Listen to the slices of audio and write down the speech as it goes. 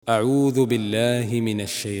أعوذ بالله من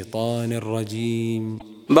الشيطان الرجيم.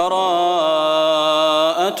 براءة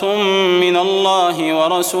من الله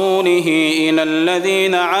ورسوله إلى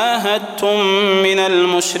الذين عاهدتم من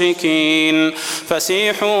المشركين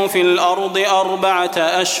فسيحوا في الأرض 4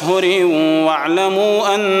 أشهر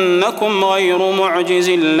واعلموا أنكم غير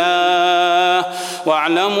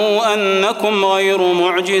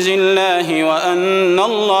معجز الله وأن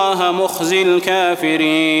الله مخزي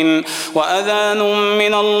الكافرين. وأذان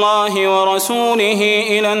من الله ورسوله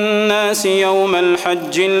إلى الناس يوم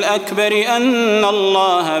الحج الأكبر أن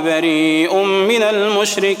الله بريء من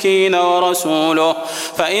المشركين ورسوله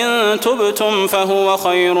فإن تبتم فهو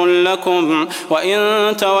خير لكم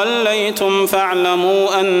وإن توليتم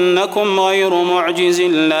فاعلموا أنكم غير معجز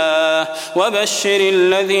الله وبشر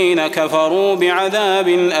الذين كفروا بعذاب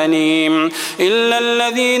أليم. إلا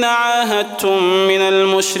الذين عاهدتم من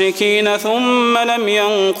المشركين ثم لم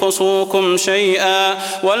ينقصوكم شيئا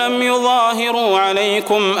ولم يظاهروا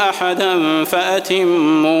عليكم أحدا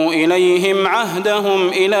فأتموا إليهم عهدهم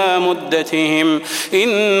إلى مدتهم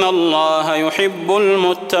إن الله يحب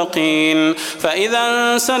المتقين. فإذا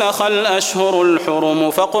انسلخ الأشهر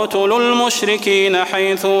الحرم فاقتلوا المشركين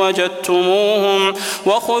حيث وجدتموهم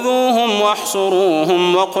وخذوهم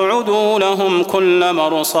واحصروهم واقعدوا لهم كل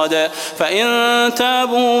مرصد فإن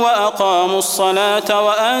تابوا وأقاموا الصلاة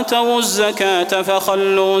وآتوا الزكاة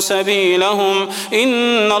فخلوا سبيلهم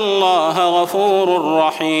إن الله غفور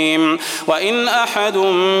رحيم. وإن أحد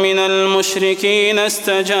من المشركين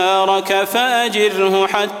استجارك فأجره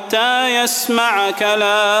حتى يسمع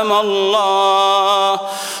كلام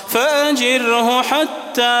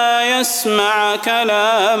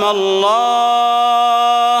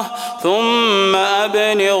الله ثم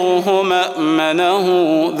أبلغه مأمنه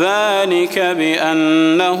ذلك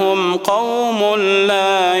بأنهم قوم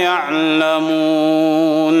لا يعلمون.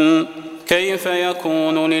 كيف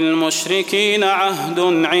يكون للمشركين عهد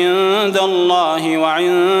عند الله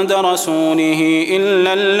وعند رسوله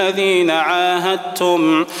إلا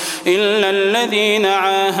الذين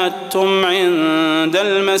عاهدتم عند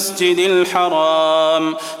المسجد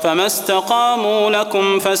الحرام فما استقاموا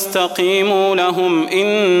لكم فاستقيموا لهم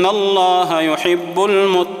إن الله يحب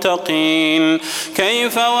المتقين.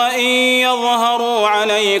 كيف وإن يظهروا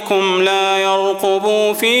عليكم لا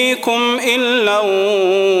يرقبوا فيكم إلا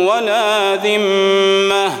ولا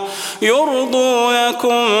ذمة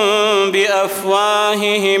يرضونكم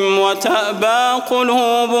بأفواههم وتأبى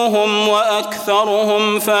قلوبهم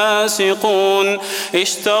وأكثرهم فاسقون.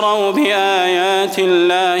 اشتروا بآيات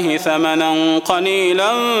الله ثمنا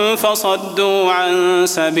قليلا فصدوا عن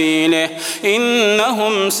سبيله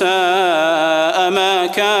إنهم ساء ما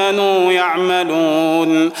كانوا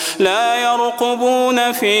يعملون. لا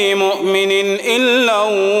يرقبون في مؤمن إلا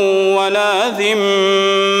ولا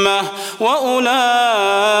ذمة وأولئك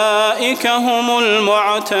هم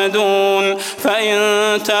المعتدون. فإن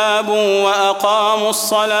تابوا وأقاموا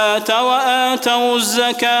الصلاة وآتوا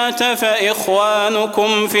الزكاة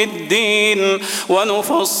فإخوانكم في الدين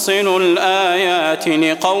ونفصل الآيات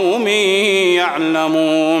لقوم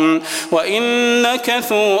يعلمون. وإن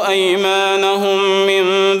نكثوا أيمانهم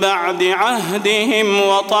من بعد عهدهم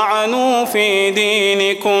وطعنوا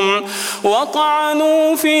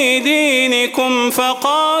في دينكم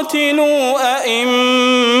فقاتلوا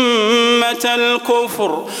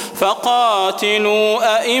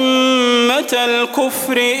أئمة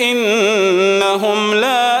الكفر إنهم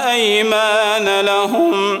لا أيمان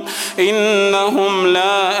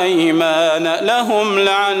لهم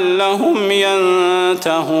لعلهم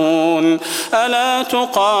ينتهون. ألا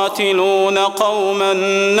تقاتلون قوما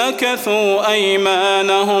نكثوا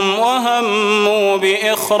أيمانهم وهموا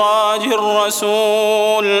بإخراج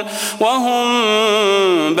الرسول وهم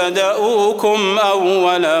بدؤوكم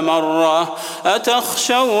أول مرة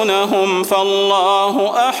أتخشونهم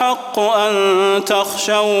فالله أحق أن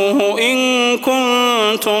تخشوه إن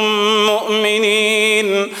كنتم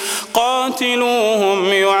مؤمنين.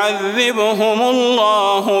 قاتلوهم يعذبهم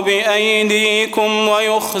الله بأيديكم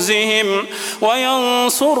ويخزهم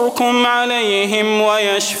وينصركم عليهم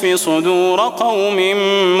ويشف صدور قوم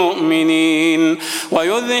مؤمنين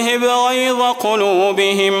ويذهب غيظ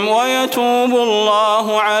قلوبهم ويتوب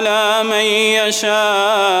الله على من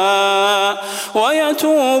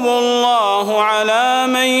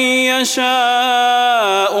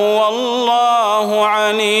يشاء والله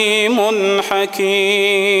عليم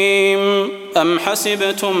حكيم. أم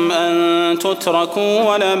حسبتم أن تتركوا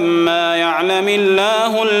ولما يعلم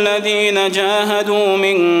الله الذين جاهدوا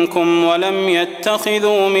منكم ولم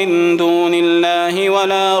يتخذوا من دون الله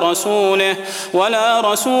ولا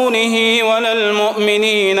رسوله ولا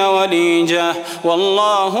المؤمنين وليجة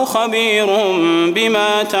والله خبير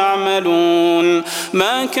بما تعملون.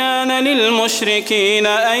 ما كان للمشركين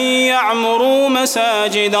أن يعمروا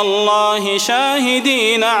مساجد الله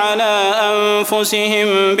شاهدين على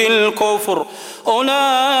أنفسهم بالكفر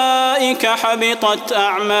أولئك حبطت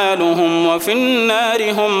أعمالهم وفي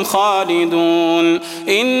النار هم خالدون.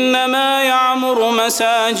 إنما يعمر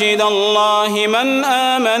مساجد الله من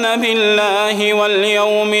آمن بالله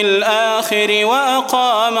واليوم الآخر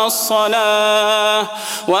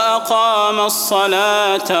وأقام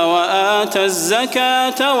الصلاة وآتى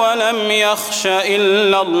الزكاة ولم يخش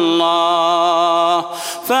إلا الله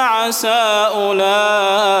فعسى أولئك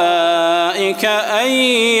أن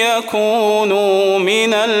يكونوا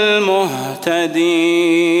من المهتدين.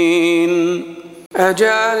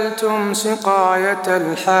 أجعلتم سقاية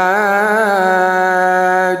الحاج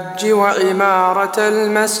وعمارة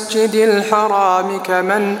المسجد الحرام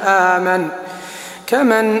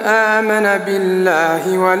كمن آمن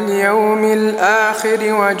بالله واليوم الآخر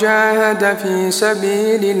وجاهد في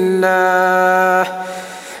سبيل الله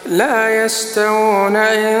لا يستوون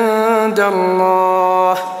عند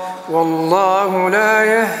الله والله لا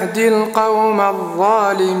يهدي القوم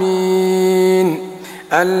الظالمين.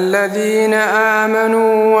 الذين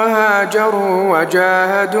آمنوا وهاجروا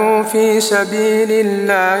وجاهدوا في سبيل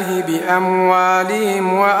الله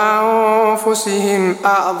بأموالهم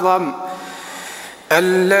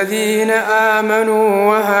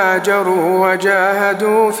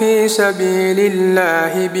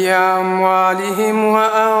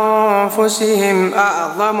وأنفسهم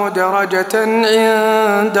أعظم درجة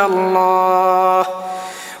عند الله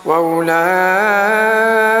وأولئك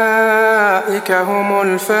هم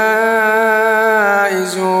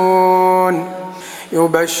الفائزون.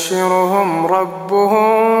 يبشرهم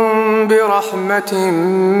ربهم برحمة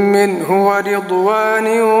منه ورضوان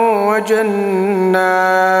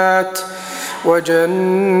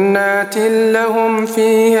وجنات لهم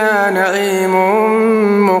فيها نعيم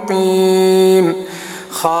مقيم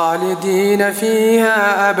خالدين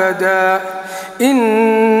فيها أبدا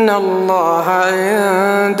إن الله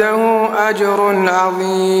عنده أجر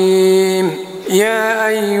عظيم. يا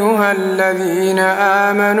أيها الذين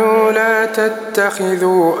آمنوا لا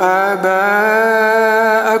تتخذوا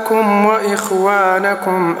آباءكم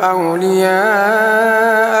وإخوانكم أولياء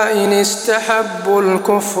إن استحبوا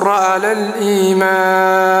الكفر على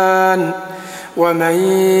الإيمان ومن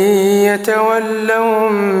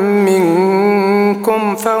يتولهم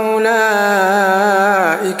منكم فأولئك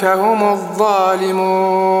هم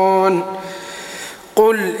الظالمون.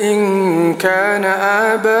 قل إن كان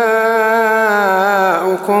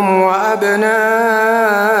آباؤكم وأبناؤكم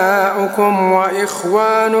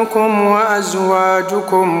وإخوانكم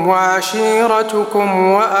وأزواجكم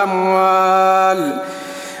وعشيرتكم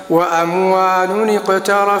وأموال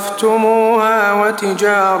اقترفتموها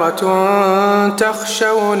وتجارة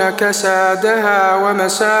تخشون كسادها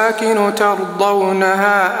ومساكن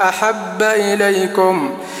ترضونها أحب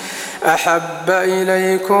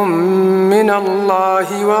إليكم من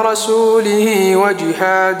الله ورسوله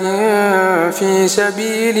وجهاد في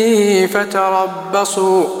سبيله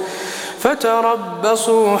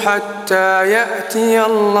فتربصوا حتى يأتي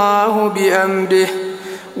الله بأمره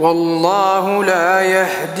والله لا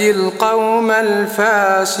يهدي القوم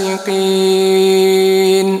الفاسقين.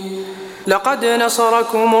 لقد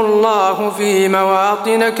نصركم الله في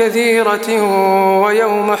مواطن كثيرة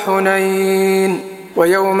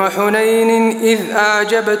ويوم حنين إذ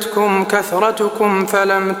أعجبتكم كثرتكم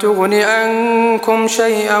فلم تغن عنكم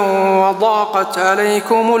شيئا وضاقت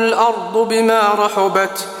عليكم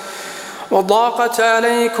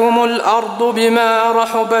الأرض بما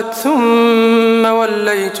رحبت ثم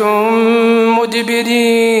وليتم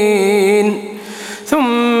مدبرين.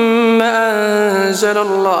 ثم أنزل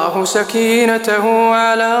الله سكينته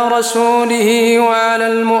على رسوله وعلى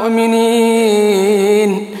المؤمنين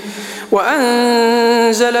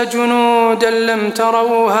وأنزل جنودا لم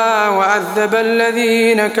تروها وعذب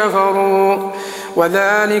الذين كفروا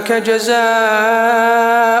وذلك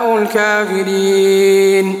جزاء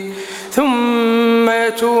الكافرين. ثم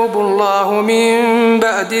يتوب الله من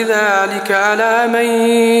بعد ذلك على من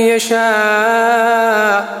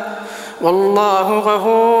يشاء والله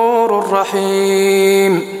غفور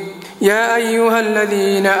رحيم. يا أيها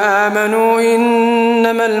الذين آمنوا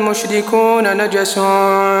إنما المشركون نجس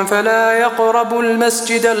فلا يقربوا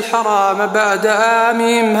المسجد الحرام بعد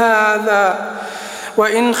عامهم هذا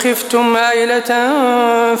وإن خفتم عيلة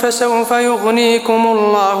فسوف يغنيكم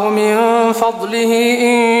الله من فضله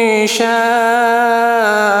إن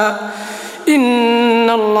شاء إن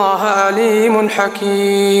الله عليم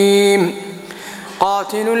حكيم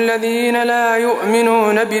قاتلوا الذين لا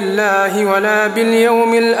يؤمنون بالله ولا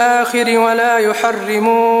باليوم الآخر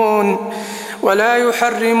ولا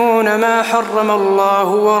يحرمون ما حرم الله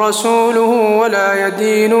ورسوله ولا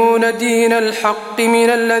يدينون دين الحق من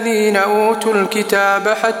الذين أوتوا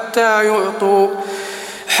الكتاب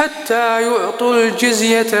حتى يعطوا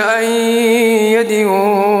الجزية عن يد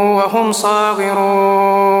وهم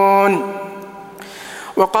صاغرون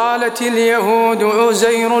وقالت اليهود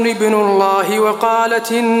عزير بن الله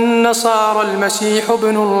وقالت النصارى المسيح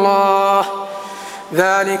ابن الله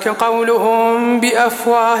ذلك قولهم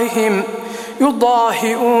بأفواههم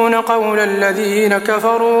يضاهئون قول الذين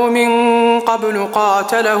كفروا من قبل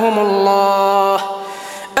قاتلهم الله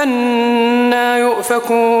أنى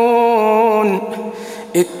يؤفكون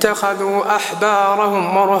اتخذوا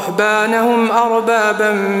أحبارهم ورهبانهم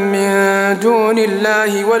أربابا من دون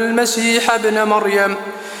الله والمسيح ابن مريم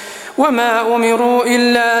وما أمروا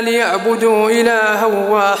إلا ليعبدوا إلها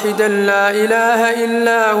واحدا لا إله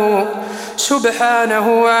إلا هو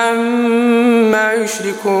سبحانه عما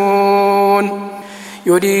يشركون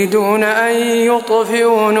يريدون أن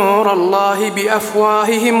يطفئوا نور الله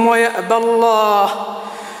بأفواههم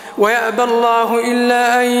ويأبى الله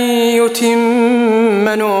إلا أن يتم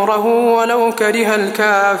نوره ولو كره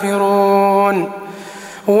الكافرون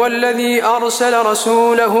هو الذي أرسل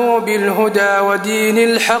رسوله بالهدى ودين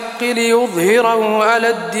الحق ليظهره على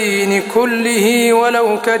الدين كله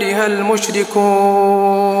ولو كره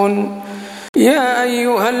المشركون يا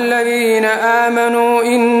أيها الذين آمنوا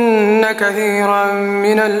إن كثيرا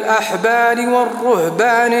من الأحبار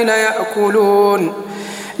والرهبان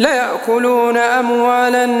ليأكلون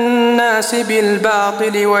أموال الناس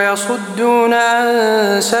بالباطل ويصدون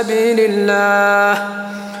عن سبيل الله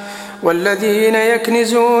والذين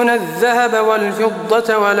يكنزون الذهب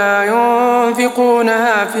والفضة ولا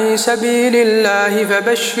ينفقونها في سبيل الله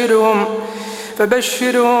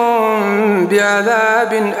فبشرهم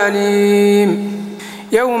بعذاب أليم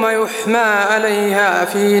يوم يحمى عليها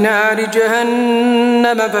في نار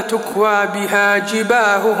جهنم فتكوى بها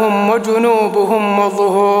جباههم وجنوبهم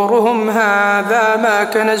وظهورهم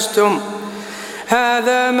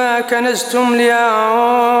هذا ما كنزتم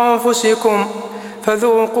لأنفسكم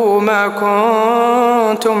فذوقوا ما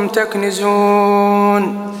كنتم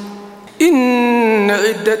تكنزون إن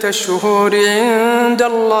عدة الشهور عند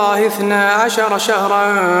الله 12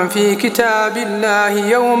 شهرا في كتاب الله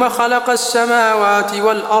يوم خلق السماوات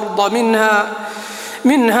والأرض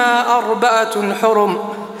منها 4 حرم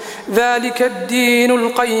ذلك الدين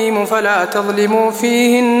القيم فلا تظلموا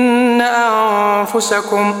فيهن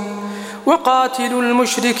أنفسكم وقاتلوا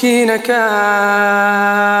المشركين كافة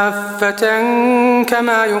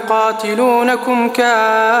كما يقاتلونكم كافة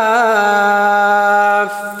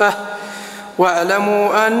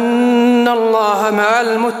واعلموا أن الله مع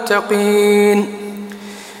المتقين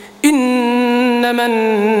إنما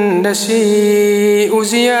النسيء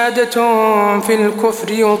زيادة في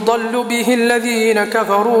الكفر يضل به الذين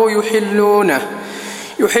كفروا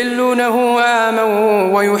يحلونه آما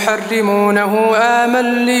ويحرمونه آما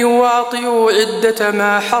ليواطئوا عدة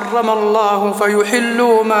ما حرم الله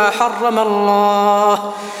فيحلوا ما حرم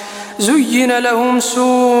الله زين لهم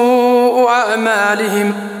سوء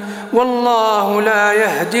أعمالهم والله لا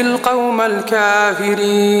يهدي القوم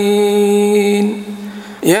الكافرين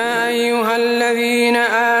يا أيها الذين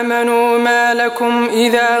آمنوا ما لكم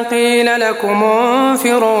إذا قيل لكم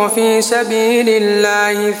انفروا في سبيل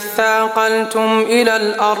الله اثاقلتم إلى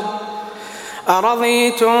الأرض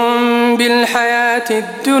أرضيتم بالحياة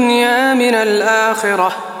الدنيا من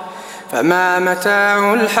الآخرة فما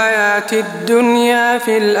متاع الحياة الدنيا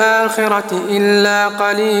في الآخرة إلا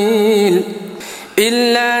قليل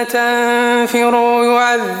إلا تنفروا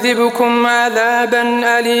يعذبكم عذابا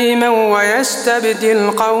أليما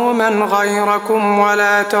ويستبدل قوما غيركم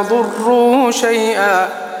ولا تضروه شيئا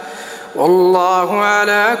والله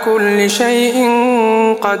على كل شيء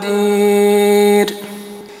قدير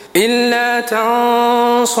إلا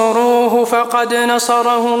تنصروه فقد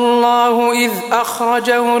نصره الله إذ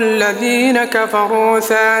أخرجه الذين كفروا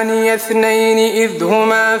ثاني اثنين إذ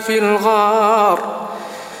هما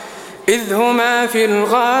في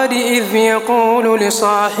الغار إذ يقول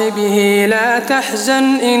لصاحبه لا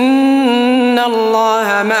تحزن إن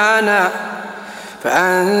الله معنا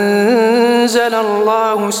فأنزل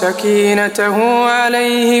الله سكينته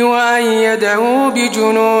عليه وأيده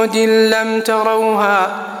بجنود لم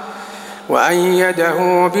تروها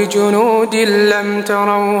وأيده بجنود لم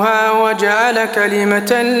تروها وجعل كلمة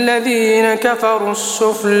الذين كفروا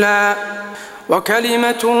السفلى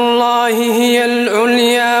وكلمة الله هي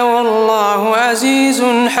العليا والله عزيز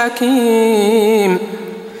حكيم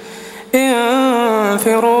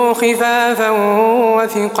انفروا خفافا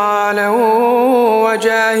وثقالا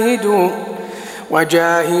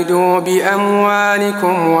وجاهدوا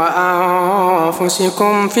بأموالكم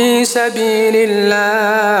وأنفسكم في سبيل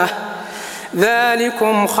الله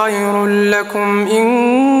ذلكم خير لكم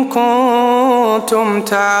إن كنتم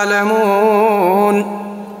تعلمون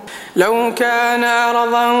لو كان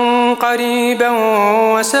عرضا قريبا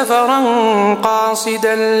وسفرا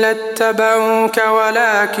قاصدا لاتبعوك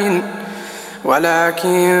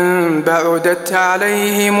ولكن بعدت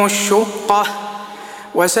عليهم الشقة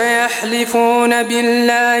وسيحلفون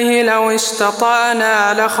بالله لو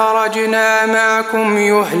استطعنا لخرجنا معكم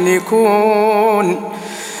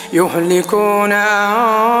يهلكون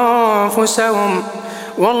أنفسهم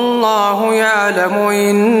والله يعلم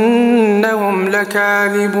إنهم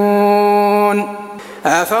لكاذبون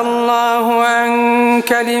عفى الله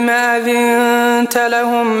عنك لما أذنت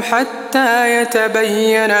لهم حتى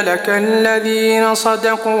يتبين لك الذين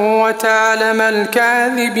صدقوا وتعلم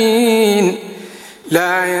الكاذبين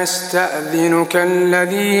لا يستأذنك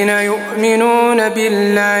الذين يؤمنون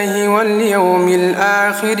بالله واليوم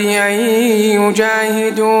الآخر أن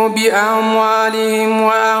يجاهدوا بأموالهم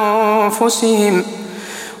وأنفسهم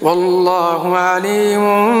والله عليم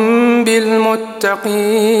بالمتقين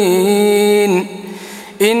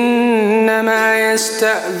إنما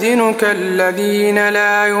يستأذنك الذين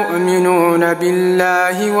لا يؤمنون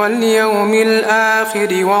بالله واليوم الآخر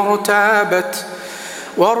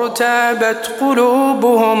وارتابت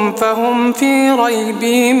قلوبهم فهم في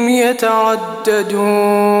ريبهم يترددون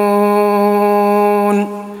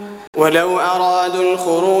ولو أرادوا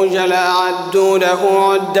الخروج لأعدوا له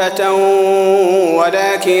عدة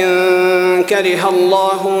ولكن كره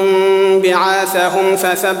الله بعاثهم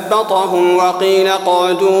فثبطهم وقيل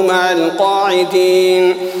اقعدوا مع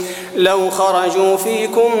القاعدين لو خرجوا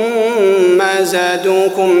فيكم ما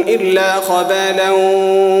زادوكم إلا خبالا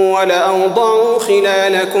ولأوضعوا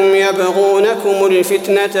خلالكم يبغونكم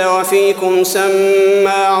الفتنة وفيكم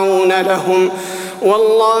سماعون لهم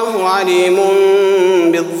والله عليم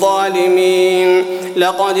بالظالمين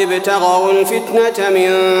لقد ابتغوا الفتنة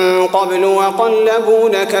من قبل وقلبوا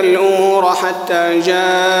لك الأمور حتى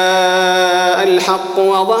جاء الحق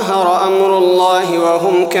وظهر أمر الله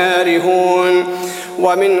وهم كارهون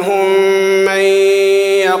ومنهم من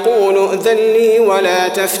يقول ائذن لي ولا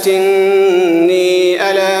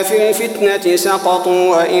تفتني ألا في الفتنة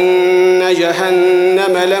سقطوا وإن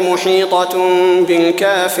جهنم لمحيطة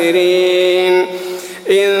بالكافرين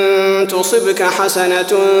إن تصبك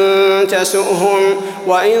حسنة تسؤهم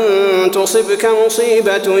وإن تصبك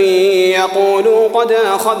مصيبة يقولوا قد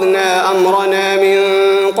أخذنا أمرنا من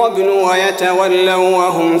قبل ويتولوا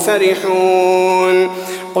وهم فرحون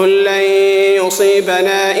قل لن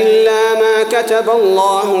يصيبنا إلا ما كتب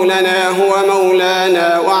الله لنا هو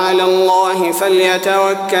مولانا وعلى الله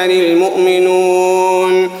فليتوكل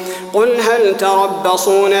المؤمنون قل هل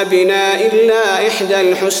تربصون بنا إلا إحدى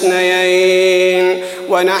الحسنيين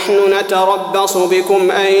ونحن نتربص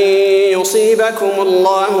بكم أن يصيبكم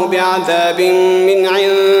الله بعذاب من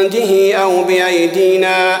عنده أو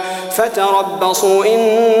بأيدينا فتربصوا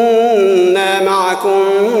إنا معكم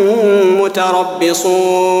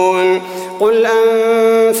متربصون قل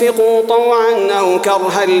أنفقوا طوعا أو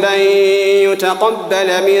كرها لن يتقبل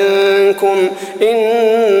منكم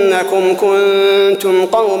إنكم كنتم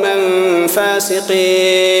قوما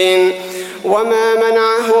فاسقين وما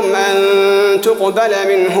منعهم أن تقبل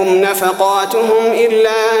منهم نفقاتهم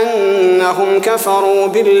إلا أنهم كفروا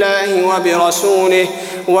بالله وبرسوله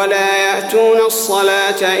ولا يأتون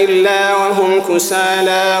الصلاة إلا وهم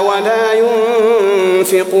كسالى ولا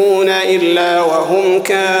ينفقون إلا وهم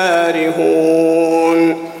كارهون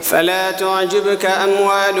فلا تعجبك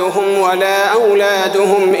أموالهم ولا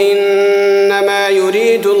أولادهم إنما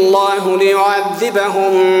يريد الله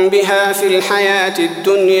ليعذبهم بها في الحياة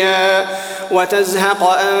الدنيا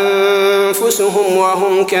وتزهق أنفسهم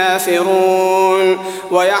وهم كافرون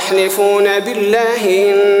ويحلفون بالله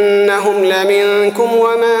إنهم لمنكم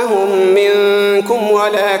وما هم منكم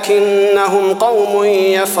ولكنهم قوم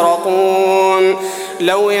يفرقون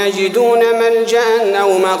لو يجدون ملجأ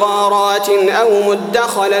أو مغارات أو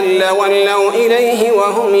مدخلا لولوا إليه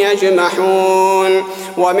وهم يجمحون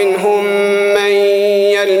ومنهم من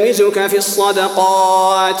يلمزك في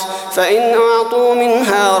الصدقات فإن أعطوا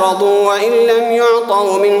منها رضوا وإن لم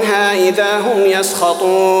يعطوا منها إذا هم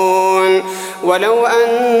يسخطون ولو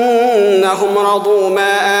أنهم رضوا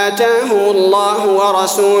ما آتاهم الله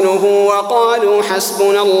ورسوله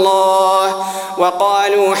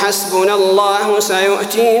وقالوا حسبنا الله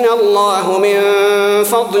سيؤتينا الله من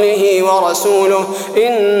فضله ورسوله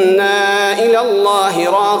إنا إلى الله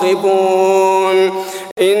راغبون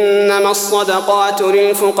إنما الصدقات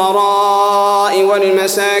للفقراء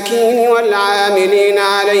والمساكين والعاملين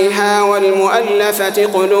عليها والمؤلفة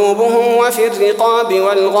قلوبهم وفي الرقاب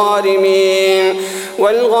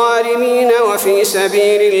والغارمين وفي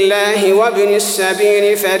سبيل الله وابن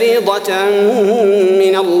السبيل فريضة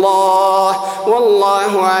من الله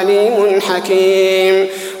والله عليم حكيم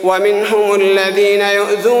ومنهم الذين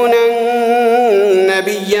يؤذون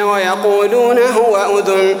النبي ويقولون هو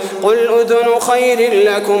أذن قل أذن خير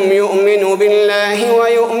لكم يؤمن بالله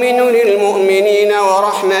ويؤمن للمؤمنين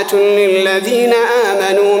ورحمة للذين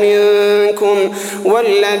آمنوا منكم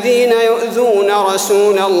والذين يؤذون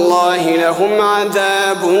رسول الله لهم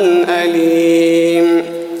عذاب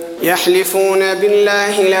أليم يحلفون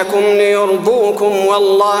بالله لكم ليرضوكم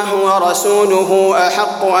والله ورسوله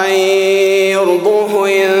أحق أن يرضوه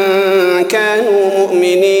إن كانوا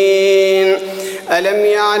مؤمنين ألم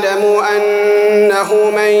يعلموا أنه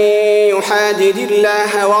من يحادد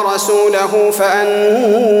الله ورسوله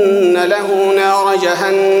فأن له نار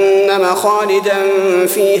جهنم خالدا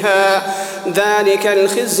فيها ذلك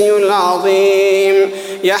الخزي العظيم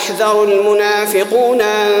يحذر المنافقون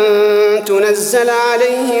أن تنزل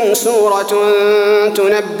عليهم سورة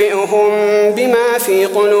تنبئهم بما في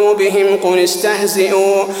قلوبهم قل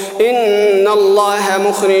استهزئوا إن الله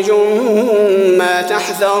مخرج ما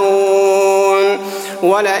تحذرون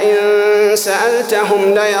ولئن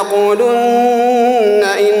سألتهم ليقولن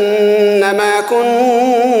إنما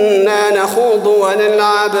كنا نخوض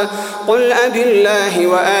ونلعب قل أبالله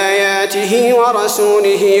وآياته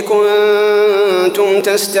ورسوله كنتم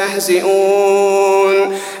تستهزئون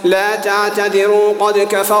لا تعتذروا قد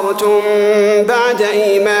كفرتم بعد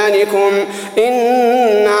إيمانكم إن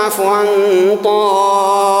نعفو عن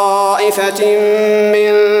طائفة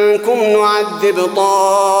منكم نعذب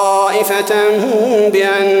طائفة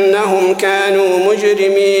بأنهم كانوا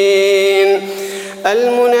مجرمين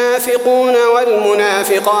المنافقون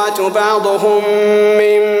والمنافقات بعضهم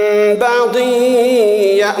من بعض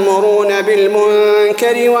يأمرون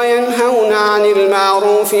بالمنكر وينهون عن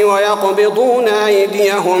المعروف ويقبضون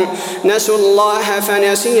أيديهم نسوا الله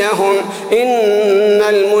فنسيهم إن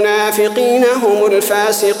المنافقين هم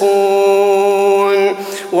الفاسقون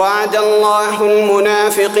وعد الله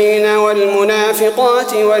المنافقين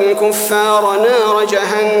والمنافقات والكفار نار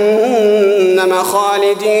جهنم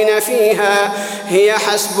خالدين فيها هي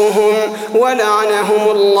حسبهم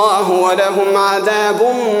ولعنهم الله ولهم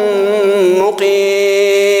عذاب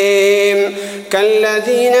مقيم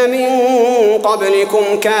كالذين من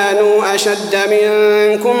قبلكم كانوا أشد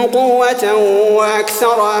منكم قوة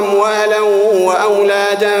وأكثر أموالا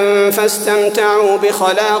وأولادا فاستمتعوا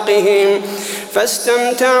بخلاقهم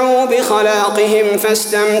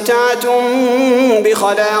فاستمتعتم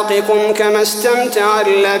بخلاقكم كما استمتع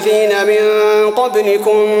الذين من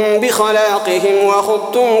قبلكم بخلاقهم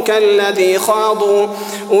وخضتم كالذي خاضوا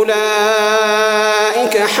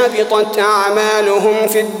أولئك حبطت أعمالهم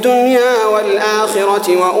في الدنيا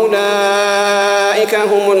والآخرة وأولئك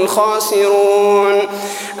هم الخاسرون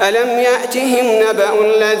ألم يأتهم نبأ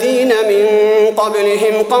الذين من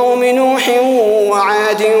قبلهم قوم نوح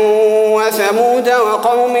وعاد وثمود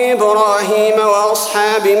وقوم إبراهيم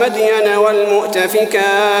وأصحاب مدين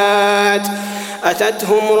والمؤتفكات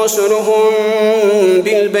أتتهم رسلهم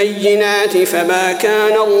بالبينات فما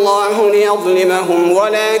كان الله ليظلمهم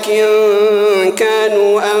ولكن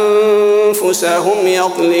كانوا أنفسهم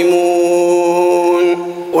يظلمون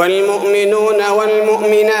والمؤمنون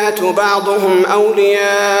والمؤمنات بعضهم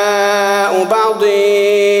أولياء بعض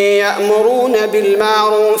يأمرون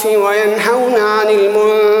بالمعروف وينهون عن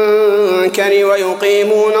المنكر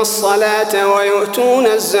ويقيمون الصلاة ويؤتون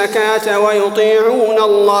الزكاة ويطيعون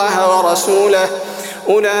الله ورسوله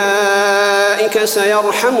أولئك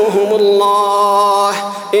سيرحمهم الله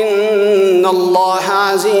إن الله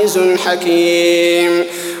عزيز حكيم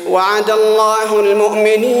وعد الله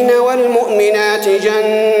المؤمنين والمؤمنات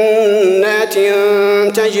جنات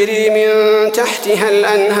تجري من تحتها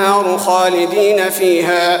الأنهار خالدين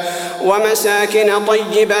فيها ومساكن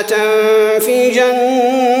طيبة في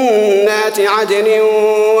جنات عدن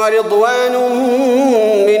ورضوان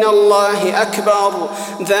من الله أكبر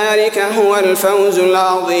ذلك هو الفوز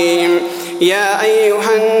العظيم يا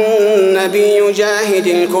أيها النبي جاهد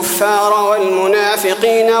الكفار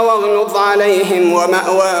والمنافقين واغلظ عليهم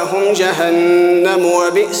ومأواهم جهنم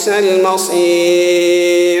وبئس المصير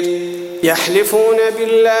يحلفون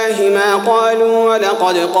بالله ما قالوا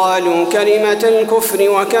ولقد قالوا كلمة الكفر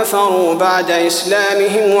وكفروا بعد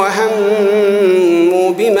إسلامهم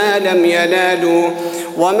وهموا بما لم ينالوا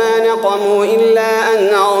وما نقموا إلا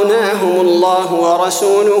أن أغناهم الله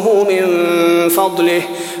ورسوله من فضله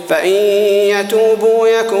فإن يتوبوا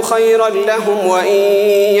يك خيرا لهم وإن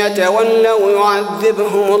يتولوا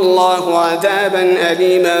يعذبهم الله عذابا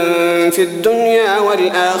أليما في الدنيا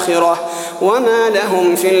والآخرة وما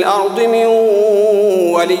لهم في الأرض من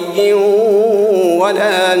ولي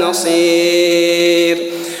ولا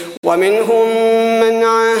نصير ومنهم من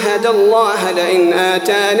عاهد الله لئن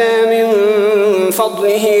آتانا من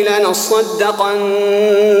فضله لنصدقن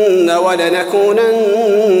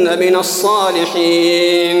ولنكونن من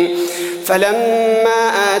الصالحين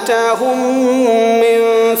فلما آتاهم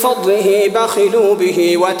من فضله بخلوا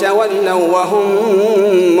به وتولوا وهم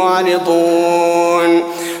معرضون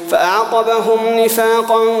فأعقبهم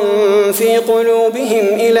نفاقا في قلوبهم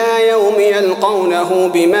إلى يوم يلقونه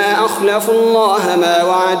بما أخلفوا الله ما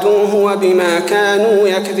وعدوه وبما كانوا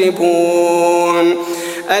يكذبون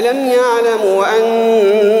ألم يعلموا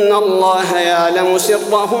أن الله يعلم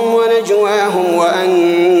سرهم ونجواهم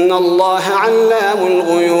وأن الله علام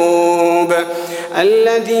الغيوب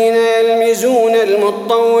الذين يلمزون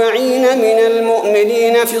المتطوعين من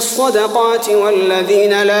المؤمنين في الصدقات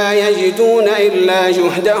والذين لا يجدون إلا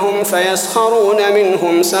جهدهم فيسخرون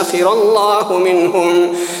منهم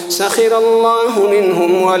سخر الله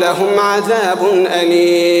منهم ولهم عذاب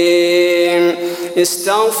أليم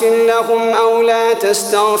استغفر لهم أو لا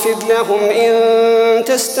تستغفر لهم إن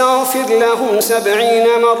تستغفر لهم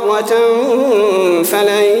 70 مرة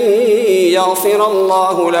فلن يغفر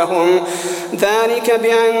الله لهم ذلك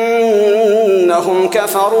بأنهم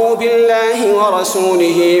كفروا بالله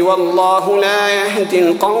ورسوله والله لا يهدي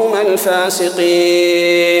القوم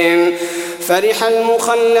الفاسقين فرح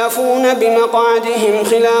المخلفون بمقعدهم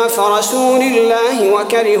خلاف رسول الله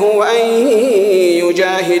وكرهوا أن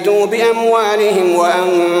يجاهدوا بأموالهم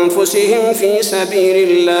وأنفسهم في سبيل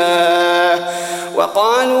الله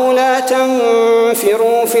وقالوا لا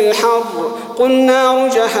تنفروا في الحر قل نار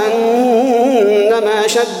جهنم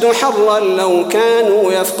أشد حرا لو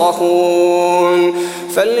كانوا يفقهون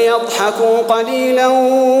فليضحكوا قليلا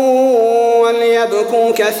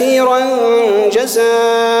وليبكوا كثيرا جزاء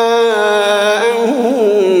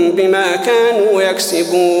بما كانوا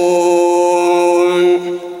يكسبون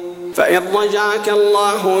فإن رجعك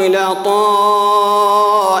الله إلى طائفة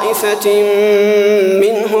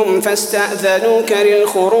منهم فاستأذنوك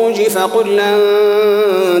للخروج فقل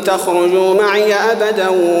لن تخرجوا معي أبدا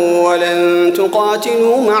ولن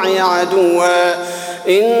تقاتلوا معي عدوا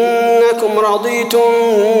إنكم رضيتم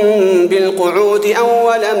بالقعود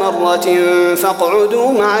أول مرة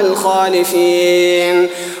فاقعدوا مع الخالفين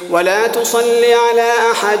ولا تصل على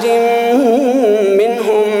أحد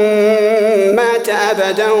منهم مات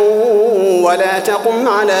أبدا ولا تقم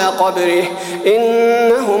على قبره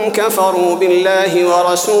إنهم كفروا بالله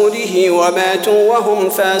ورسوله وماتوا وهم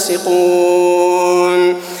فاسقون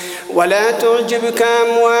ولا تعجبك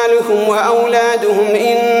أموالهم وأولادهم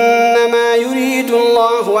إنما يريد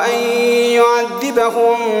الله أن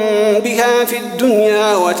يعذبهم بها في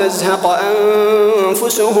الدنيا وتزهق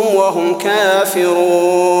أنفسهم وهم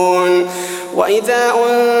كافرون وإذا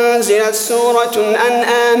أنزلت سورة أن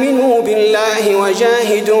آمنوا بالله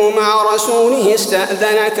وجاهدوا مع رسوله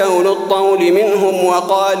استأذنك أولو الطول منهم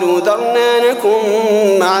وقالوا ذرنا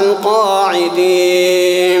نكن مع القاعدين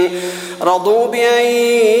رضوا بأن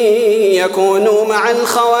يكونوا مع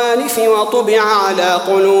الخوالف وطبع على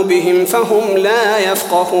قلوبهم فهم لا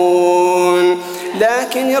يفقهون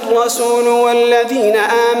لكن الرسول والذين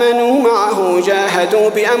آمنوا معه جاهدوا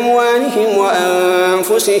بأموالهم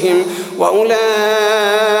وأنفسهم وأولئك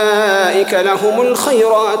لهم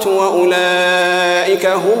الخيرات وأولئك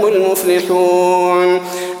هم المفلحون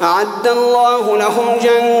أعد الله لهم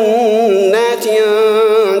جنات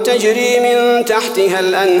تجري من تحتها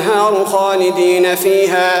الأنهار خالدين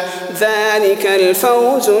فيها ذلك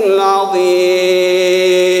الفوز العظيم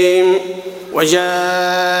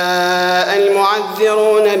وجاء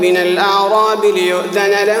المعذرون من الأعراب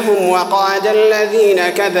ليؤذن لهم وقعد الذين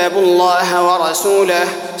كذبوا الله ورسوله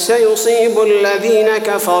سيصيب الذين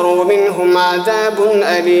كفروا منهم عذاب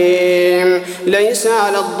أليم ليس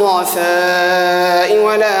على الضعفاء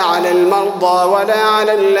ولا على المرضى ولا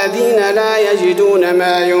على الذين لا يجدون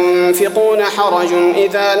ما ينفقون حرج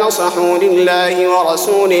إذا نصحوا لله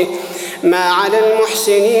ورسوله ما على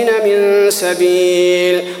المحسنين من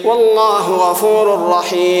سبيل والله غفور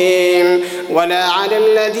رحيم. ولا على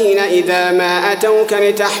الذين إذا ما أتوك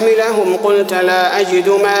لتحملهم قلت لا أجد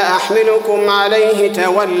ما أحملكم عليه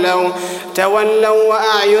تولوا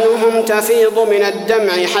وأعينهم تفيض من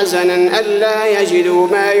الدمع حزنا ألا يجدوا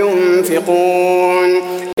ما ينفقون.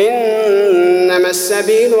 إنما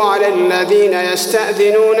السبيل على الذين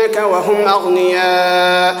يستأذنونك وهم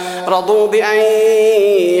أغنياء رضوا بأن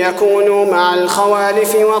يكونوا مع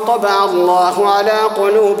الخوالف وطبع الله على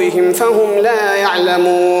قلوبهم فهم لا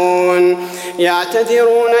يعلمون.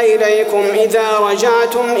 يعتذرون إليكم إذا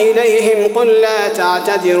رجعتم إليهم قل لا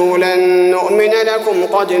تعتذروا لن نؤمن لكم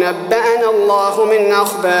قد نبأنا الله من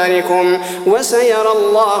أخباركم وسيرى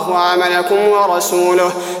الله عملكم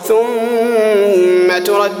ورسوله ثم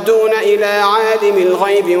تردون إلى عالم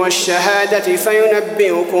الغيب والشهادة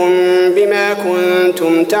فينبئكم بما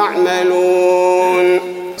كنتم تعملون.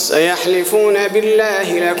 سيحلفون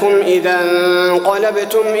بالله لكم إذا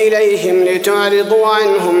انقلبتم إليهم لتعرضوا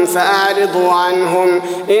عنهم فأعرضوا عنهم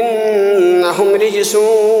إنهم رجس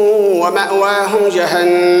ومأواهم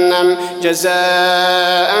جهنم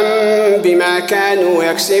جزاء بما كانوا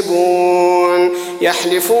يكسبون.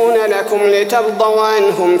 يحلفون لكم لترضوا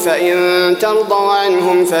عنهم فإن ترضوا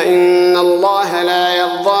عنهم فإن الله لا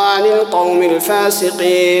يرضى عن القوم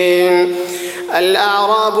الفاسقين.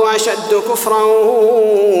 الأعراب أشد كفرا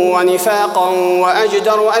ونفاقا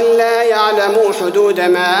وأجدر أن لا يعلموا حدود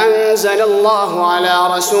ما أنزل الله على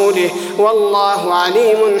رسوله والله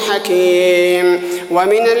عليم حكيم.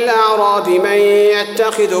 ومن الأعراب من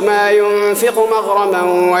يتخذ ما ينفق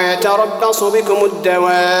مغرما ويتربص بكم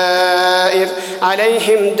الدوائر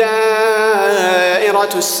عليهم دائرة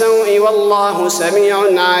السوء والله سميع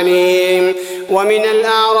عليم. ومن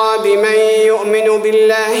الأعراب من يؤمن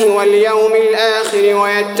بالله واليوم الآخر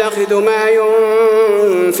ويتخذ ما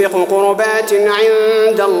ينفق قربات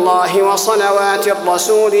عند الله وصلوات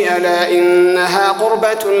الرسول ألا إنها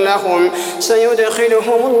قربة لهم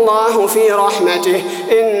سيدخلهم الله في رحمته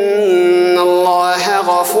إن الله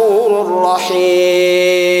غفور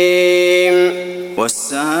رحيم.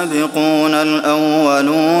 والسابقون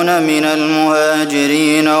الأولون من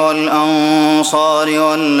المهاجرين والأنصار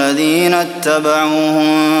والذين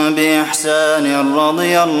اتبعوهم بإحسان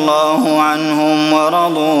رضي الله عنهم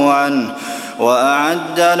ورضوا عنه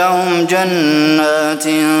وأعد لهم جنات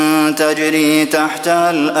تجري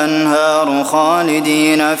تحتها الأنهار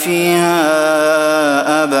خالدين فيها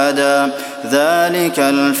أبدا ذلك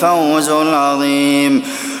الفوز العظيم.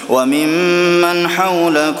 وممن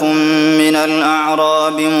حولكم من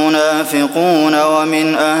الأعراب منافقون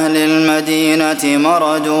ومن أهل المدينة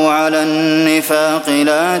مردوا على النفاق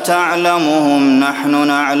لا تعلمهم نحن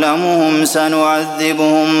نعلمهم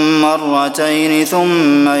سنعذبهم مرتين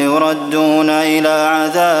ثم يردون إلى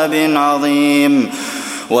عذاب عظيم.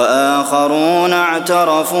 وآخرون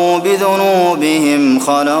اعترفوا بذنوبهم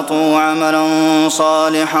خلطوا عملا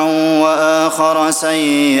صالحا وآخر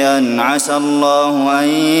سيئا عسى الله أن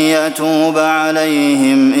يتوب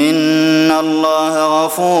عليهم إن الله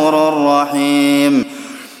غفور رحيم.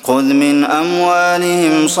 خذ من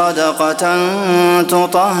أموالهم صدقة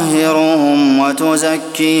تطهرهم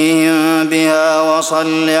وتزكيهم بها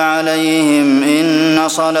وصل عليهم إن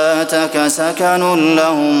صلاتك سكن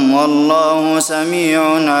لهم والله سميع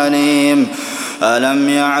عليم. ألم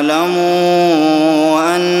يعلموا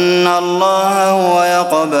أن الله هو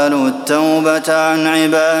يقبل التوبة عن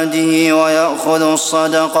عباده ويأخذ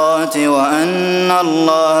الصدقات وأن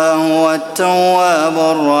الله هو التواب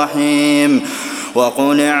الرحيم.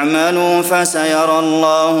 وقل اعملوا فسيرى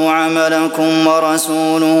الله عملكم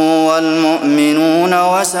ورسوله والمؤمنون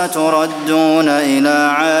وستردون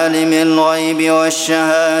إلى عالم الغيب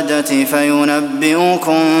والشهادة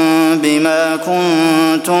فينبئكم بما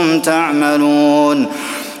كنتم تعملون.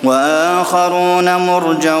 وآخرون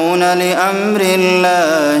مرجون لأمر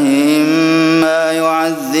الله إما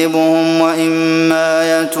يعذبهم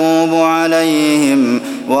وإما يتوب عليهم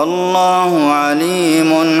والله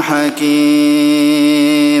عليم حكيم.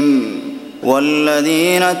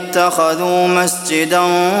 والذين اتخذوا مسجدا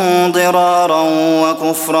ضرارا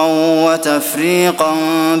وكفرا وتفريقا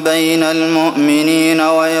بين المؤمنين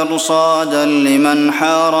وإرصادا لمن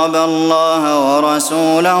حارب الله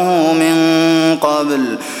ورسوله من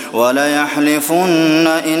قبل وليحلفن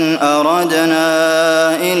إن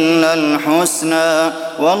أردنا إلا الحسنى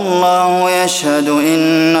والله يشهد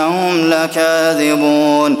إنهم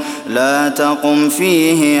لكاذبون. لا تقم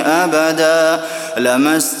فيه أبدا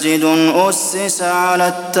لمسجد أسس على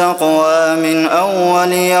التقوى من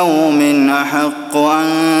أول يوم أحق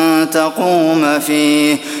أن تقوم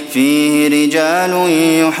فيه فيه رجال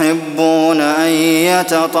يحبون أن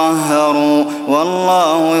يتطهروا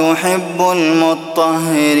والله يحب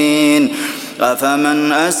المطهرين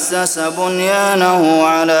أفمن أسس بنيانه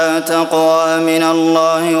على تقوى من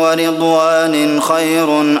الله ورضوان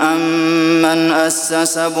خير أم من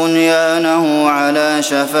أسس بنيانه على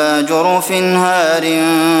شفا جرف هار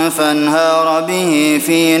فانهار به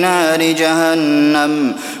في نار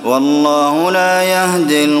جهنم والله لا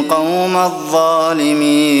يهدي القوم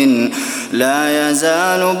الظالمين لا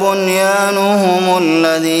يزال بنيانهم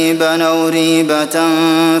الذي بنوا ريبة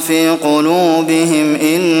في قلوبهم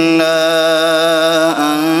إلا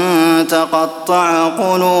أن تقطع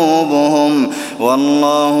قلوبهم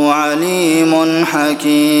والله عليم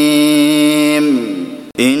حكيم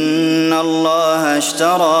إن الله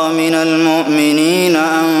اشترى من المؤمنين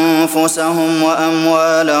أنفسهم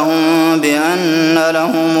وأموالهم بأن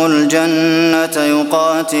لهم الجنة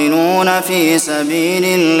يقاتلون في سبيل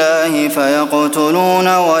الله فيقتلون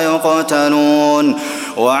ويقتلون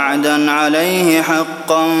وعدا عليه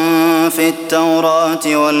حقا في التوراة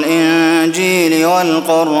والإنجيل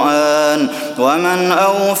والقرآن ومن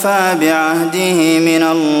أوفى بعهده من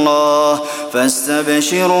الله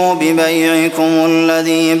فاستبشروا ببيعكم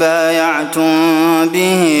الذي بايعتم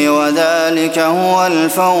به وذلك هو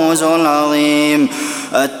الفوز العظيم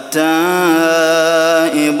التائبون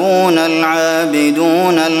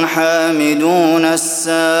العابدون الحامدون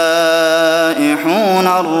السائحون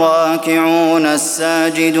الراكعون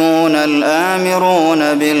الساجدون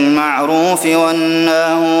الآمرون بالمعروف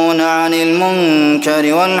والناهون عن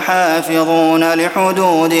المنكر والحافظون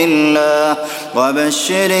لحدود الله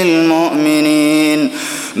وبشر المؤمنين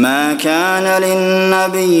ما كان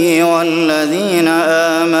للنبي والذين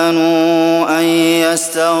آمنوا أن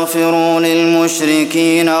يستغفروا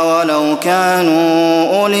للمشركين ولو كانوا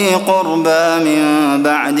أولي قربى من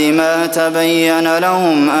بعد ما تبين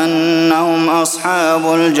لهم أنهم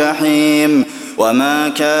أصحاب الجحيم وما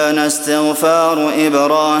كان استغفار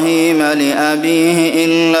إبراهيم لأبيه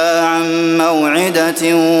إلا عن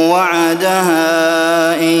موعدة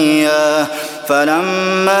وعدها إياه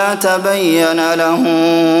فلما تبين له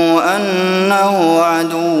أنه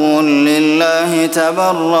عدو لله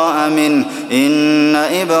تبرأ منه إن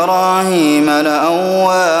إبراهيم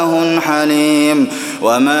لأواه حليم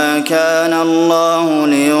وما كان الله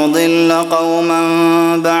ليضل قوما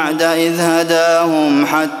بعد إذ هداهم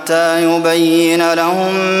حتى يبين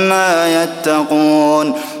لهم ما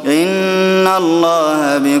يتقون إن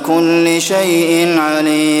الله بكل شيء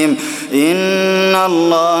عليم إن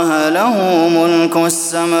الله له ملك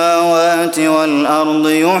السماوات والأرض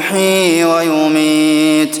يحيي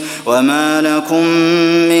ويميت وما لكم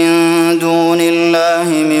من دون الله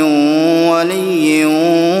من ولي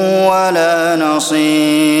ولا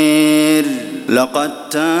نصير لقد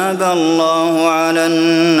تاب الله على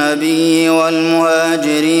النبي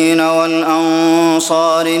والمهاجرين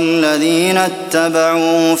والأنصار الذين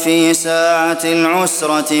اتبعوا في ساعة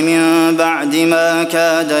العسرة من بعد ما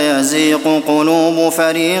كاد يزيغ قلوب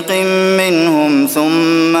فريق منهم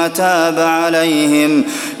ثم تاب عليهم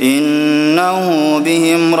إنه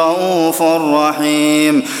بهم رءوف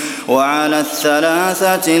رحيم وعلى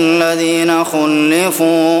الثلاثة الذين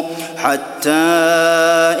خلفوا حتى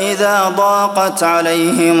إذا ضاقت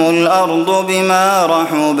عليهم الأرض بما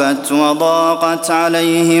رحبت وضاقت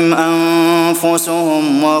عليهم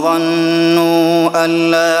أنفسهم وظنوا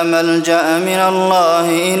أن لا ملجأ من الله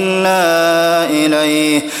إلا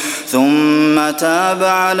إليه ثم تاب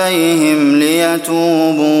عليهم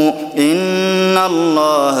ليتوبوا إن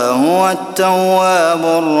الله هو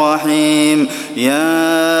التواب الرحيم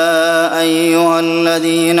يا أيها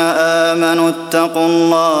الذين آمنوا اتقوا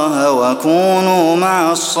الله وكونوا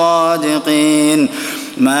مع الصادقين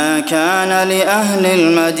ما كان لأهل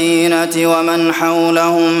المدينة ومن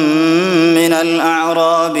حولهم من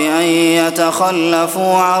الأعراب أن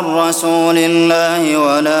يتخلفوا عن رسول الله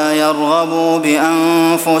ولا يرغبوا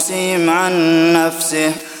بأنفسهم عن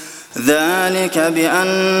نفسه ذلك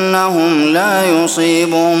بأنهم لا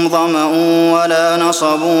يصيبهم ظمأ ولا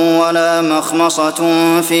نصب ولا مخمصة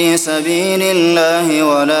في سبيل الله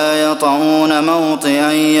ولا يطعون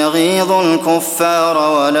موطئا يغيظ الكفار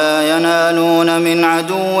ولا ينالون من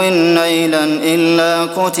عدو نيلا إلا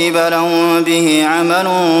كتب لهم به عمل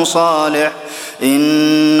صالح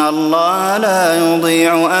إن الله لا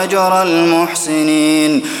يضيع أجر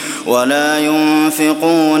المحسنين ولا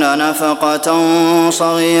ينفقون نفقة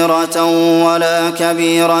صغيرة ولا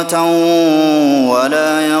كبيرة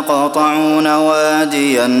ولا يقطعون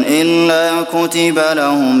واديا إلا كتب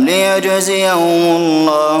لهم ليجزيهم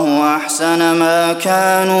الله أحسن ما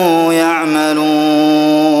كانوا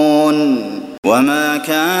يعملون وما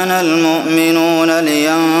كان المؤمنون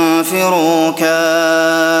لينفروا لينفروا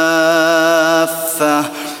كافة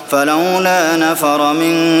فلولا نفر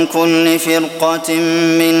من كل فرقة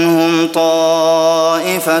منهم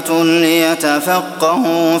طائفة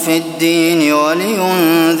ليتفقهوا في الدين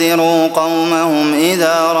ولينذروا قومهم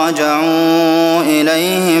إذا رجعوا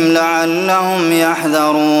إليهم لعلهم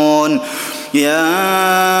يحذرون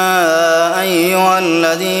يا أيها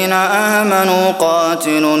الذين آمنوا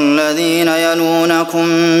قاتلوا الذين يلونكم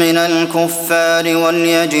من الكفار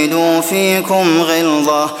وليجدوا فيكم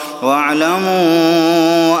غلظة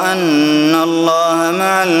واعلموا أن الله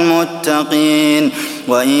مع المتقين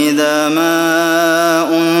وإذا ما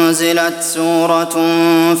أنزلت سورة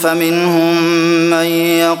فمنهم من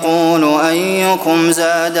يقول أيكم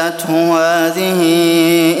زادته هذه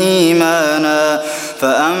إيمانا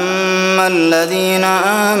فأما الذين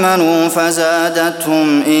آمنوا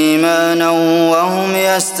فزادتهم إيمانا وهم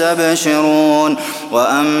يستبشرون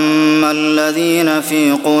وأما الذين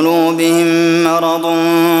في قلوبهم مرض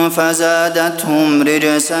فزادتهم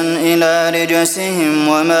رجسا إلى رجسهم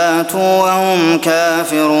وماتوا وهم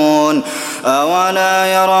كافرون أولا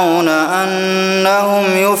يرون أنهم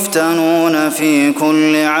يفتنون في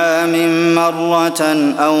كل عام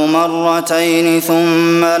مرة أو مرتين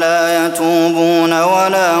ثم لا يتوبون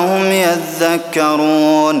ولا هم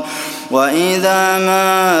يذكرون وإذا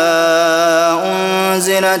ما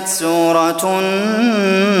أنزلت سورة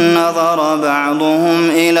نظر بعضهم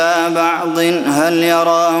إلى بعض هل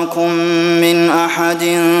يراكم من أحد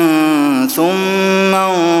ثم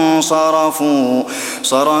انصرفوا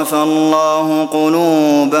صرف الله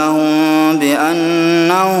قلوبهم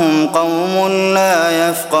بأنهم قوم لا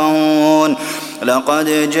يفقهون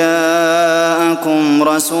لقد جاءكم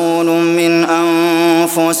رسول من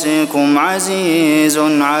أنفسكم عزيز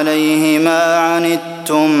عليه ما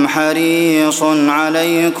عنتم حريص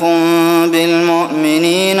عليكم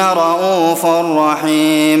بالمؤمنين رءوف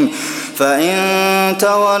رحيم فإن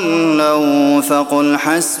تولوا فقل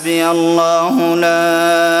حسبي الله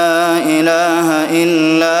لا إله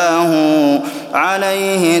إلا هو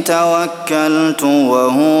عليه توكلت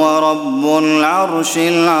وهو رب العرش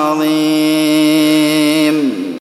العظيم.